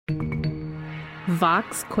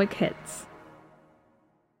Vox Quick Hits.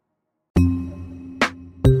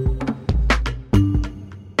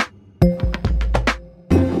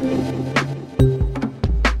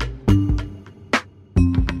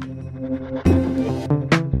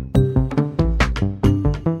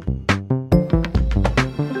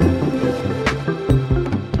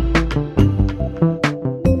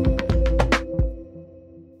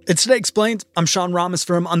 It's Today Explained. I'm Sean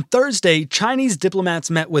Rameswaram. On Thursday, Chinese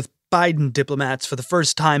diplomats met with Biden diplomats for the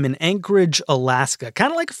first time in Anchorage, Alaska.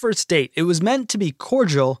 Kind of like a first date. It was meant to be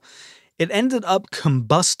cordial. It ended up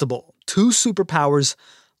combustible. Two superpowers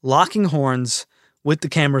locking horns with the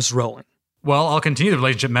cameras rolling. Well, I'll continue the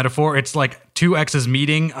relationship metaphor. It's like two exes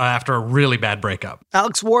meeting after a really bad breakup.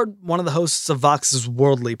 Alex Ward, one of the hosts of Vox's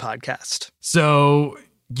Worldly podcast. So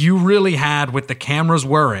you really had, with the cameras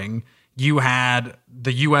whirring, you had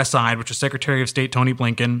the U.S. side, which was Secretary of State Tony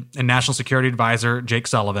Blinken and National Security Advisor Jake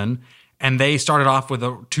Sullivan, and they started off with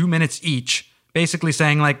 2 minutes each, basically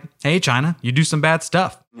saying like, hey, China, you do some bad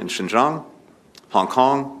stuff. In Xinjiang, Hong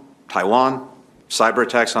Kong, Taiwan, cyber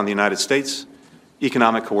attacks on the United States,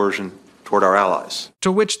 economic coercion toward our allies.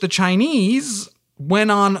 To which the Chinese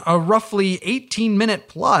went on a roughly 18-minute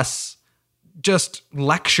plus just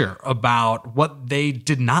lecture about what they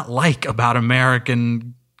did not like about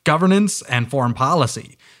American governance and foreign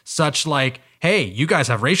policy, such like, hey, you guys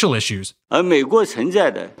have racial issues.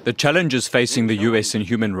 The challenges facing the U.S. in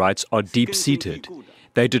human rights are deep-seated.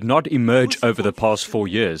 They did not emerge over the past 4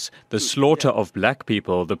 years. The slaughter of black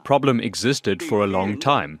people, the problem existed for a long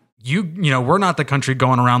time. You know, we're not the country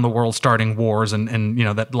going around the world starting wars and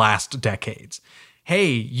that last decades.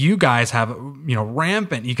 Hey, you guys have,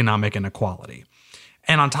 rampant economic inequality.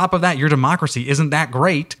 And on top of that, your democracy isn't that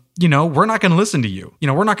great. We're not going to listen to you.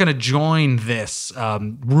 We're not going to join this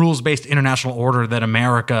rules-based international order that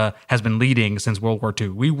America has been leading since World War II.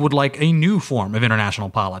 We would like a new form of international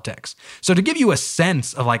politics. So to give you a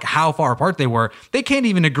sense of like how far apart they were, they can't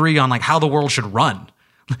even agree on like how the world should run,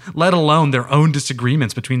 let alone their own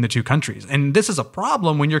disagreements between the two countries. And this is a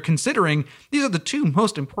problem when you're considering these are the two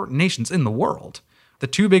most important nations in the world, the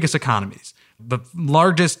two biggest economies. The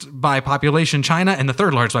largest by population, China, and the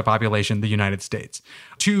third largest by population, the United States.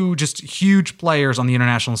 Two just huge players on the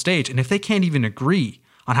international stage. And if they can't even agree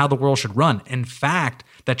on how the world should run, in fact,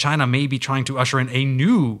 that China may be trying to usher in a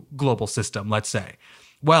new global system, let's say,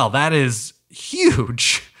 well, that is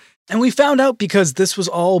huge. And we found out because this was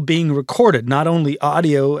all being recorded, not only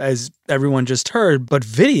audio, as everyone just heard, but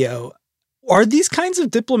video. Are these kinds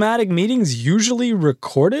of diplomatic meetings usually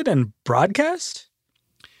recorded and broadcast?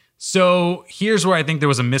 So here's where I think there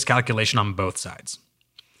was a miscalculation on both sides.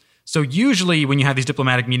 So usually when you have these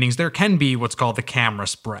diplomatic meetings, there can be what's called the camera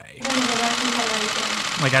spray.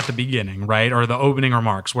 Like at the beginning, right? Or the opening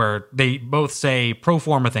remarks where they both say pro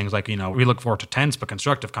forma things like, we look forward to tense but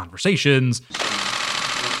constructive conversations.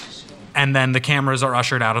 And then the cameras are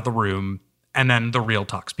ushered out of the room and then the real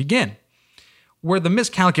talks begin. Where the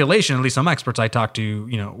miscalculation, at least some experts I talked to,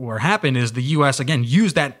 where happened is the U.S., again,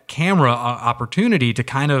 used that camera opportunity to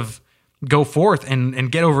kind of go forth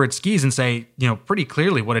and get over its skis and say, pretty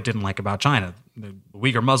clearly what it didn't like about China. The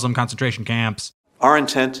Uyghur Muslim concentration camps. Our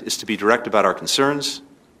intent is to be direct about our concerns,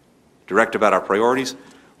 direct about our priorities,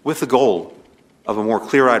 with the goal of a more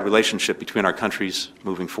clear-eyed relationship between our countries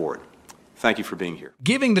moving forward. Thank you for being here.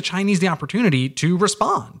 Giving the Chinese the opportunity to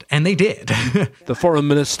respond, and they did. The Foreign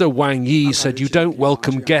Minister Wang Yi said you don't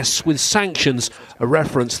welcome guests with sanctions, a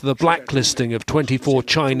reference to the blacklisting of 24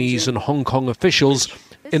 Chinese and Hong Kong officials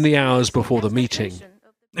in the hours before the meeting.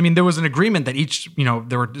 I mean, there was an agreement that each,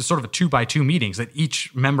 there were sort of a 2-by-2 meetings that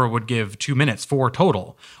each member would give 2 minutes for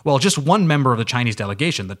total. Well, just one member of the Chinese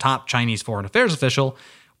delegation, the top Chinese foreign affairs official,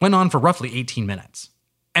 went on for roughly 18 minutes.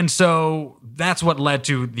 And so that's what led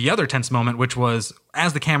to the other tense moment, which was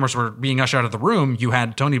as the cameras were being ushered out of the room, you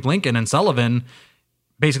had Tony Blinken and Sullivan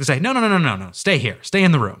basically say, no, stay here, stay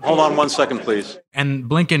in the room. Hold on 1 second, please. And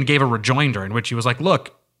Blinken gave a rejoinder in which he was like,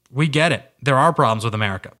 look, we get it. There are problems with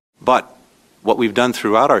America. But what we've done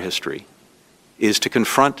throughout our history is to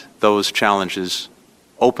confront those challenges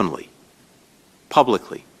openly,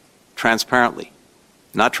 publicly, transparently,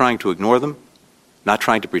 not trying to ignore them, not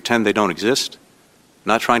trying to pretend they don't exist,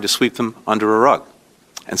 not trying to sweep them under a rug.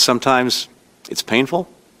 And sometimes it's painful,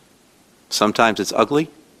 sometimes it's ugly,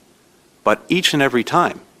 but each and every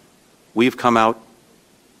time we've come out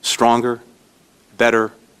stronger,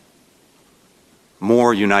 better,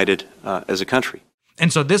 more united as a country.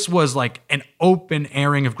 And so this was like an open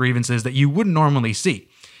airing of grievances that you wouldn't normally see.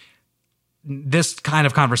 This kind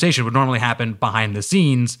of conversation would normally happen behind the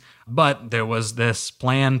scenes, but there was this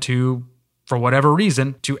plan to, for whatever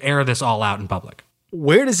reason, to air this all out in public.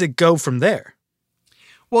 Where does it go from there?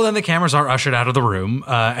 Well, then the cameras are ushered out of the room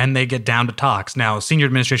and they get down to talks. Now, senior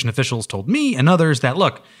administration officials told me and others that,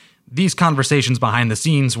 look, these conversations behind the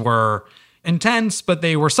scenes were intense, but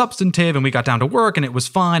they were substantive and we got down to work and it was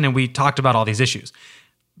fun and we talked about all these issues.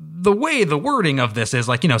 The way the wording of this is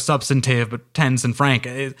like, substantive but tense and frank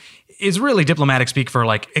is really diplomatic speak for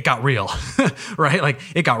like, it got real, right? Like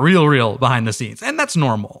it got real behind the scenes. And that's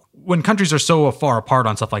normal. When countries are so far apart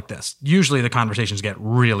on stuff like this, usually the conversations get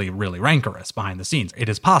really rancorous behind the scenes. It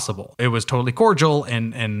is possible. It was totally cordial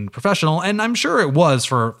and professional, and I'm sure it was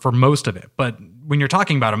for most of it. But when you're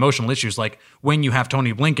talking about emotional issues, like when you have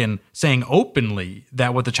Tony Blinken saying openly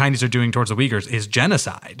that what the Chinese are doing towards the Uyghurs is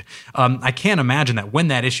genocide, I can't imagine that when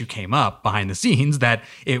that issue came up behind the scenes that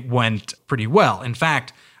it went pretty well. In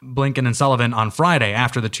fact, Blinken and Sullivan on Friday,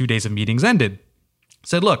 after the 2 days of meetings ended,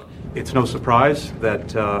 said, look, it's no surprise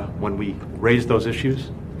that when we raised those issues,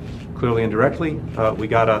 clearly and directly, we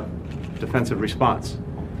got a defensive response.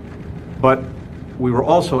 But we were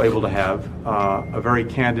also able to have a very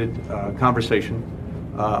candid conversation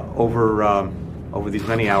over these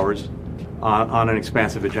many hours on an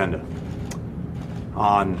expansive agenda.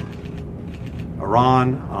 On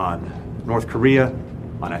Iran, on North Korea,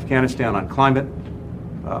 on Afghanistan, on climate.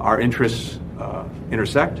 Our interests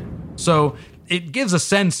intersect. So it gives a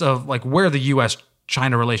sense of like where the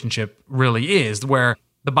U.S.-China relationship really is, where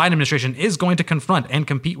the Biden administration is going to confront and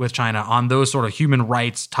compete with China on those sort of human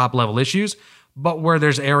rights top-level issues, but where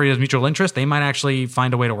there's areas of mutual interest, they might actually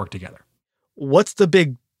find a way to work together. What's the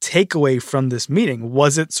big takeaway from this meeting?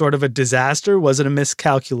 Was it sort of a disaster? Was it a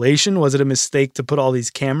miscalculation? Was it a mistake to put all these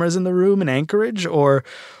cameras in the room in Anchorage? Or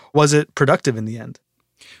was it productive in the end?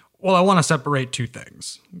 Well, I want to separate two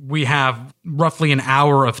things. We have roughly an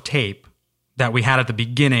hour of tape that we had at the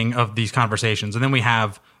beginning of these conversations, and then we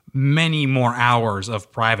have many more hours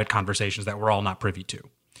of private conversations that we're all not privy to.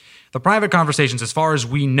 The private conversations, as far as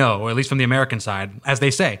we know, at least from the American side, as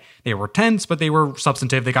they say, they were tense, but they were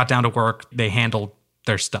substantive. They got down to work. They handled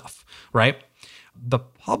their stuff, right? The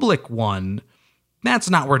public one,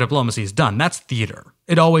 that's not where diplomacy is done. That's theater.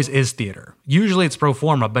 It always is theater. Usually it's pro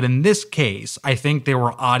forma, but in this case, I think there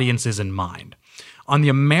were audiences in mind. On the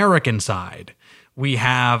American side, we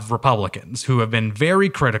have Republicans who have been very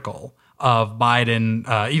critical of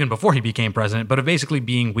Biden, even before he became president, but of basically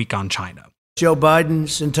being weak on China. Joe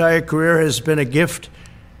Biden's entire career has been a gift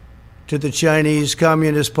to the Chinese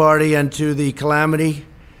Communist Party and to the calamity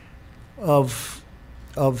of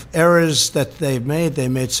errors that they've made. They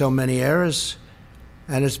made so many errors.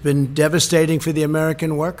 And it's been devastating for the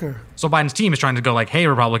American worker. So Biden's team is trying to go like, hey,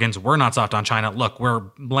 Republicans, we're not soft on China. Look, we're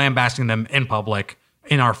lambasting them in public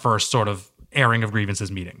in our first sort of airing of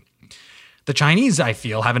grievances meeting. The Chinese, I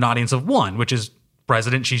feel, have an audience of one, which is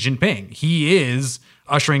President Xi Jinping. He is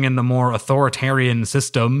ushering in the more authoritarian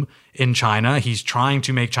system in China. He's trying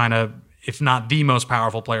to make China, if not the most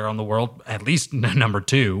powerful player in the world, at least number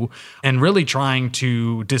two, and really trying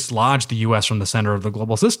to dislodge the U.S. from the center of the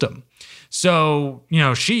global system. So,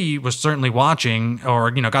 Xi was certainly watching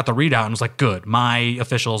or, got the readout and was like, good, my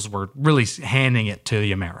officials were really handing it to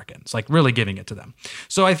the Americans, like really giving it to them.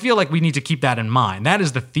 So I feel like we need to keep that in mind. That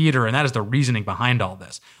is the theater and that is the reasoning behind all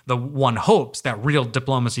this. The one hopes that real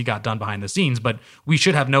diplomacy got done behind the scenes, but we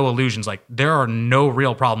should have no illusions. Like there are no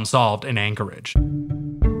real problems solved in Anchorage.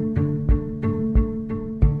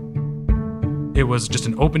 It was just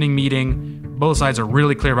an opening meeting. Both sides are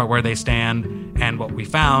really clear about where they stand. And what we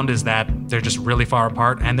found is that they're just really far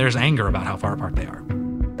apart, and there's anger about how far apart they are.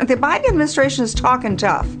 The Biden administration is talking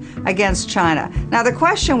tough against China. Now, the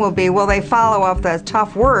question will be, will they follow up the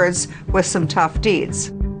tough words with some tough deeds?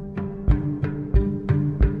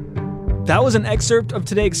 That was an excerpt of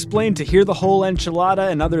Today Explained. To hear the whole enchilada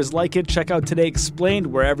and others like it, check out Today Explained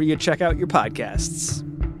wherever you check out your podcasts.